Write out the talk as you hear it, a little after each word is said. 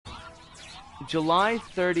July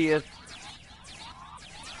 30th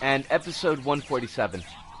and episode 147.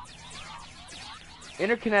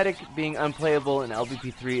 Interkinetic being unplayable in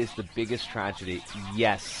LBP3 is the biggest tragedy.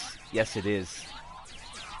 Yes. Yes, it is.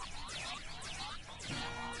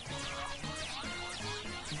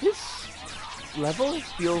 This level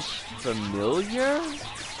feels familiar,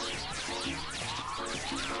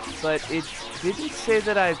 but it didn't say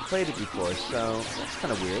that I've played it before, so that's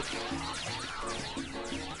kind of weird.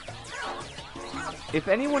 If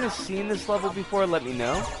anyone has seen this level before, let me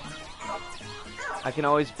know. I can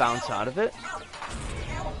always bounce out of it.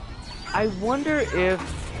 I wonder if...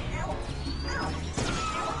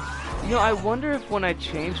 I wonder if when I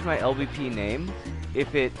change my LBP name,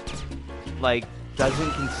 if it, like,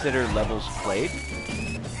 doesn't consider levels played.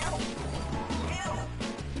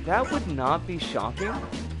 That would not be shocking,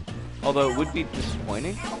 although it would be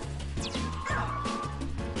disappointing.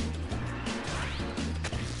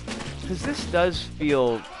 Because this does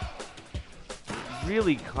feel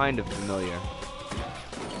really kind of familiar.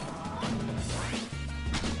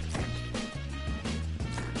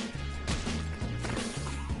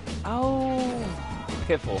 Oh,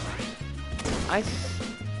 piffle.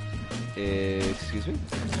 Excuse me?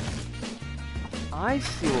 I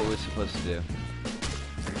see what we're supposed to do.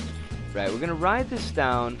 Right, we're gonna ride this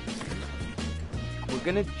down. We're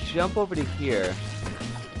gonna jump over to here.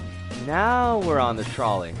 Now we're on the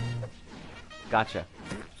trolley. Gotcha.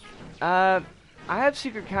 I have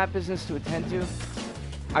secret cat business to attend to.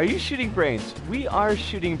 Are you shooting brains? We are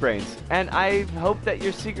shooting brains. And I hope that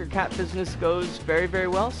your secret cat business goes very, very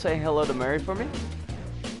well. Say hello to Mary for me.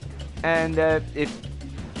 And if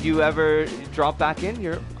you ever drop back in,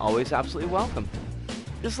 you're always absolutely welcome.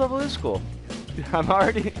 This level is cool. I'm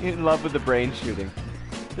already in love with the brain shooting.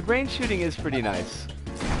 The brain shooting is pretty nice.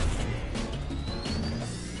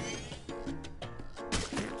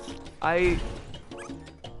 I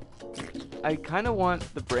kind of want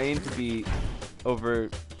the brain to be over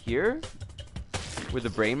here, where the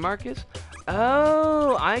brain mark is.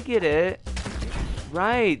 Oh, I get it.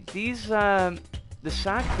 Right, these, the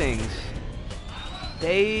sack things,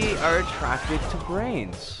 they are attracted to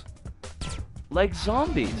brains. Like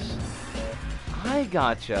zombies. I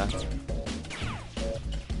gotcha.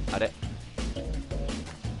 Got it.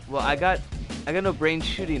 Well, I got no brain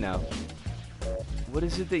shooting now. What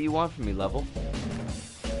is it that you want from me, level?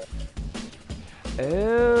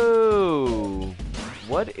 Oh,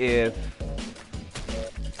 what if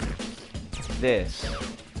this?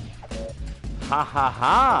 Ha ha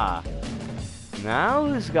ha! Now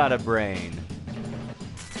who's got a brain?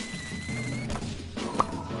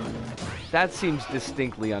 That seems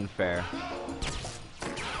distinctly unfair.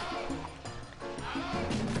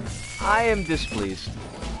 I am displeased.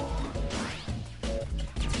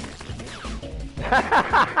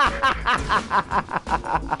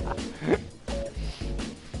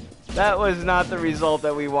 That was not the result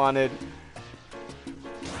that we wanted.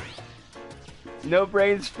 No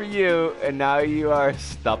brains for you, and now you are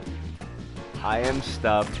stuffed. I am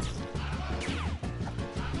stuffed.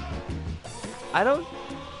 I don't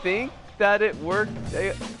think that it worked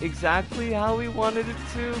exactly how we wanted it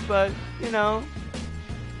to, but, you know,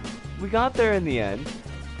 we got there in the end.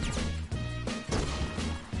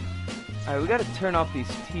 Alright, we gotta turn off these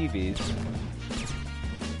TVs.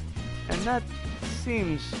 And that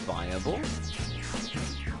seems viable.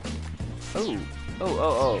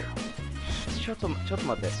 Oh. ちょっと待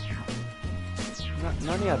って。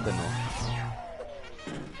何やってんの?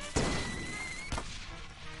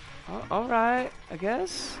 Alright, I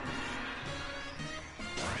guess.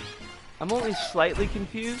 I'm only slightly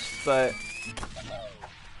confused, but...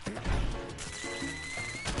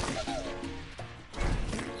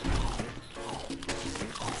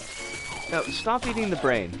 No, stop eating the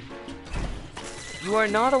brain. You are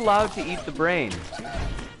not allowed to eat the brain.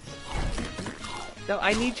 No,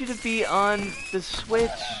 I need you to be on the switch.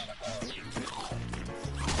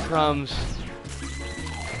 Crumbs.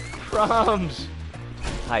 Crumbs!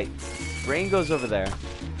 Hi. Brain goes over there.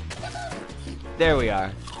 There we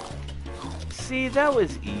are. See, that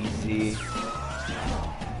was easy.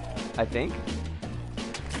 I think.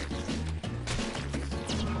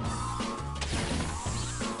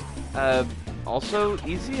 Also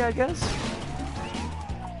easy, I guess?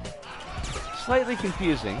 Slightly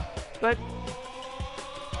confusing, but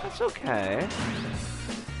that's okay.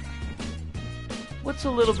 What's a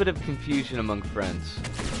little bit of confusion among friends?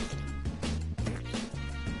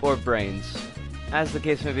 Or brains, as the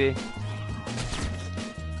case may be.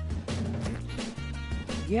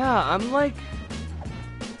 Yeah, I'm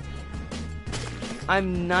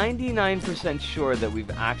 99% sure that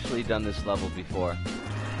we've actually done this level before.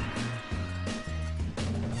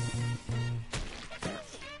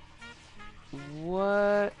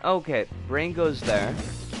 What? Okay, brain goes there.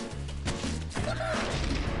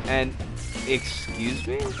 And, excuse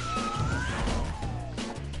me?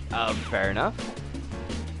 Fair enough.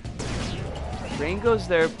 Brain goes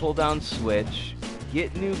there, pull down switch,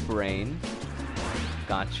 get new brain.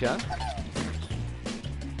 Gotcha.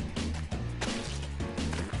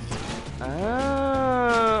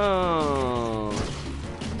 Oh.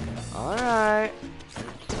 Alright.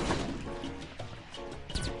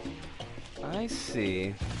 I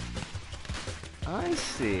see. I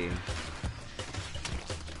see.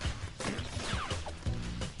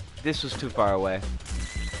 This was too far away.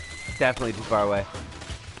 Definitely too far away.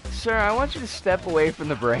 Sir, I want you to step away from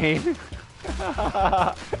the brain.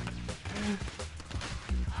 I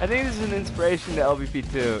think this is an inspiration to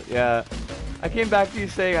LBP too. Yeah. I came back to you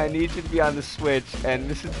saying I need you to be on the switch and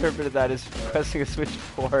misinterpreted that as pressing a switch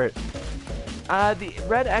port. The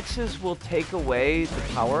red X's will take away the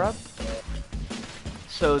power-up.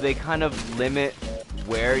 So they kind of limit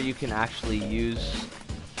where you can actually use,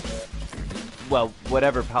 well,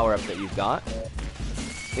 whatever power-up that you've got.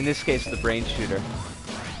 In this case, the brain shooter.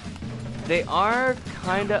 They are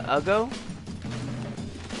kinda uggo,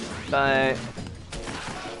 but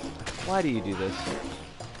why do you do this?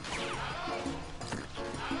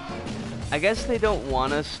 I guess they don't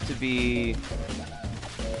want us to be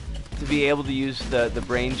able to use the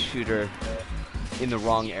brain shooter in the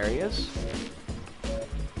wrong areas.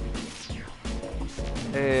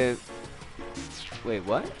 Wait,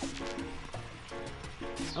 what?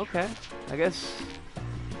 Okay, I guess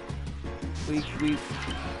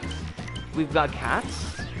we've got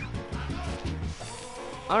cats.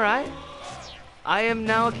 All right, I am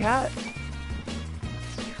now a cat.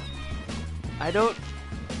 I don't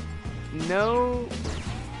know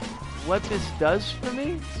what this does for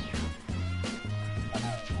me,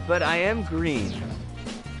 but I am green,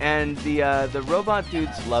 and the robot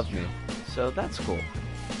dudes love me, so that's cool.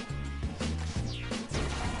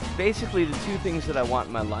 Basically, the two things that I want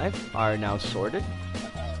in my life are now sorted.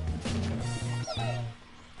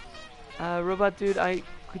 Robot dude,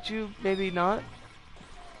 could you maybe not?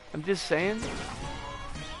 I'm just saying.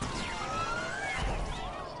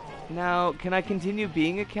 Now, can I continue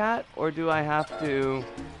being a cat, or do I have to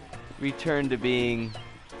return to being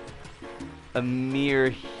a mere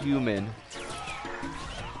human?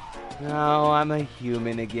 No, I'm a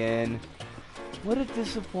human again. What a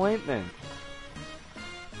disappointment.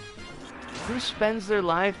 Who spends their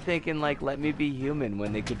life thinking, like, let me be human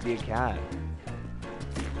when they could be a cat?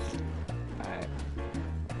 Alright.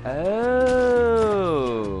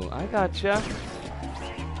 Oh, I gotcha.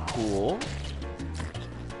 Cool.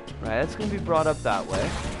 Right, that's going to be brought up that way.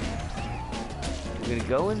 We're going to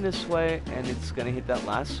go in this way, and it's going to hit that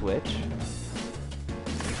last switch.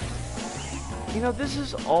 You know, this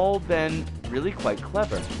has all been really quite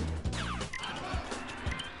clever.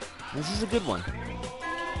 This is a good one.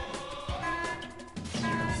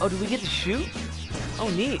 Oh, do we get to shoot? Oh,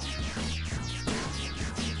 neat.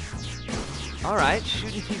 Alright,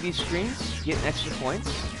 shooting TV screens, getting extra points.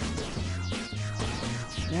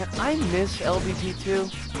 Man, I miss LBP 2.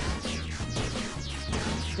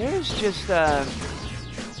 There's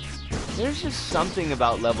just something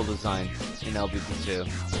about level design in LBP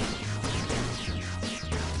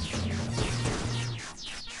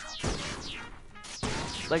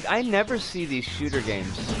 2. Like, I never see these shooter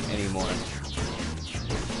games anymore.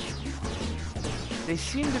 They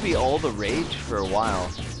seem to be all the rage for a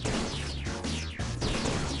while.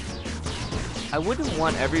 I wouldn't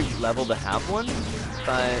want every level to have one,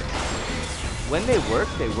 but when they work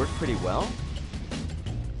pretty well.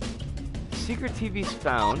 Secret TV's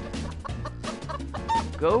found.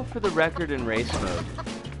 Go for the record in race mode.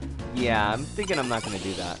 Yeah, I'm thinking I'm not going to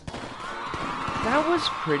do that. That was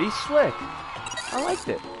pretty slick. I liked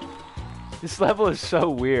it. This level is so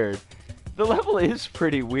weird. The level is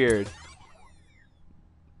pretty weird.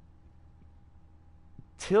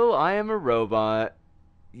 Till I am a robot.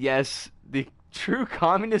 Yes, the true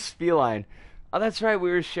communist feline. Oh, that's right.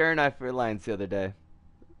 We were sharing our felines the other day.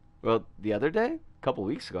 Well, the other day? A couple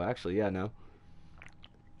weeks ago, actually. Yeah, no.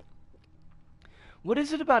 What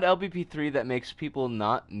is it about LBP 3 that makes people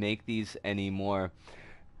not make these anymore?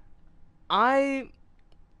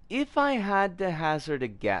 If I had to hazard a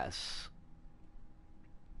guess,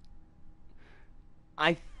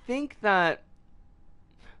 I think that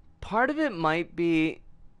part of it might be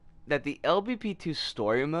that the LBP 2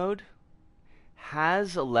 story mode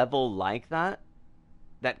has a level like that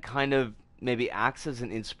kind of maybe acts as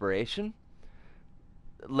an inspiration,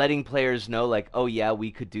 letting players know, like, oh yeah,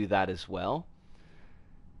 we could do that as well.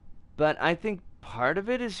 But I think part of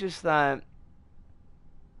it is just that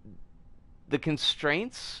the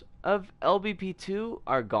constraints of LBP2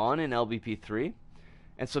 are gone in LBP3,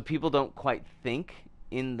 and so people don't quite think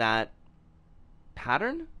in that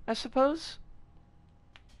pattern, I suppose.